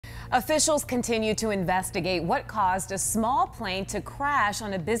Officials continue to investigate what caused a small plane to crash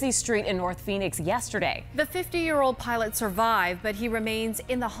on a busy street in North Phoenix yesterday. The 50-year-old pilot survived, but he remains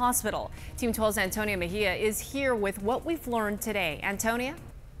in the hospital. Team 12's Antonia Mejia is here with what we've learned today. Antonia?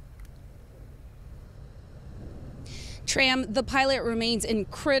 Tram, the pilot remains in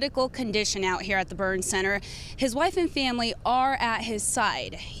critical condition out here at the burn center. His wife and family are at his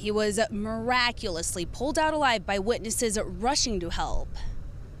side. He was miraculously pulled out alive by witnesses rushing to help.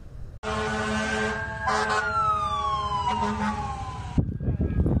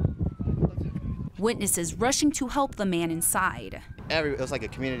 Witnesses rushing to help the man inside. It was like a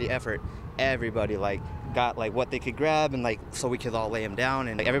community effort. Everybody got what they could grab, and so we could all lay him down,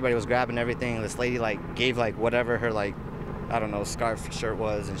 and everybody was grabbing everything. This lady gave whatever her I don't know, scarf shirt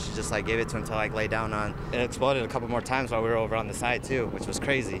was, and she just gave it to him to lay down on. It exploded a couple more times while we were over on the side too, which was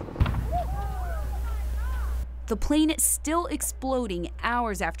crazy. The plane still exploding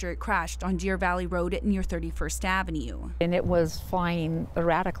hours after it crashed on Deer Valley Road near 31st Avenue. And it was flying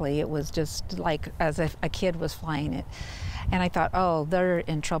erratically. It was just as if a kid was flying it. And I thought, oh, they're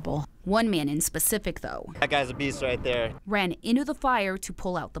in trouble. One man in specific, though, that guy's a beast right there, ran into the fire to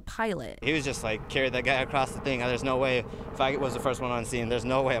pull out the pilot. He was just carried that guy across the thing. There's no way, if I was the first one on scene, there's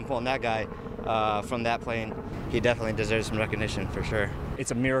no way I'm pulling that guy from that plane. He definitely deserves some recognition for sure.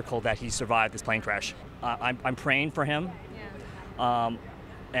 It's a miracle that he survived this plane crash. I'm praying for him, and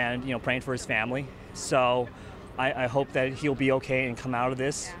praying for his family. So I hope that he'll be okay and come out of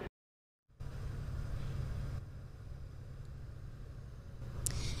this.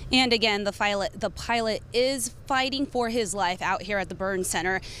 And again, the pilot is fighting for his life out here at the burn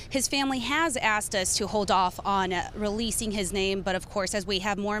center. His family has asked us to hold off on releasing his name, but of course, as we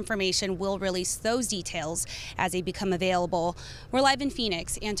have more information, we'll release those details as they become available. We're live in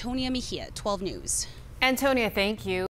Phoenix. Antonia Mejia, 12 News. Antonia, thank you.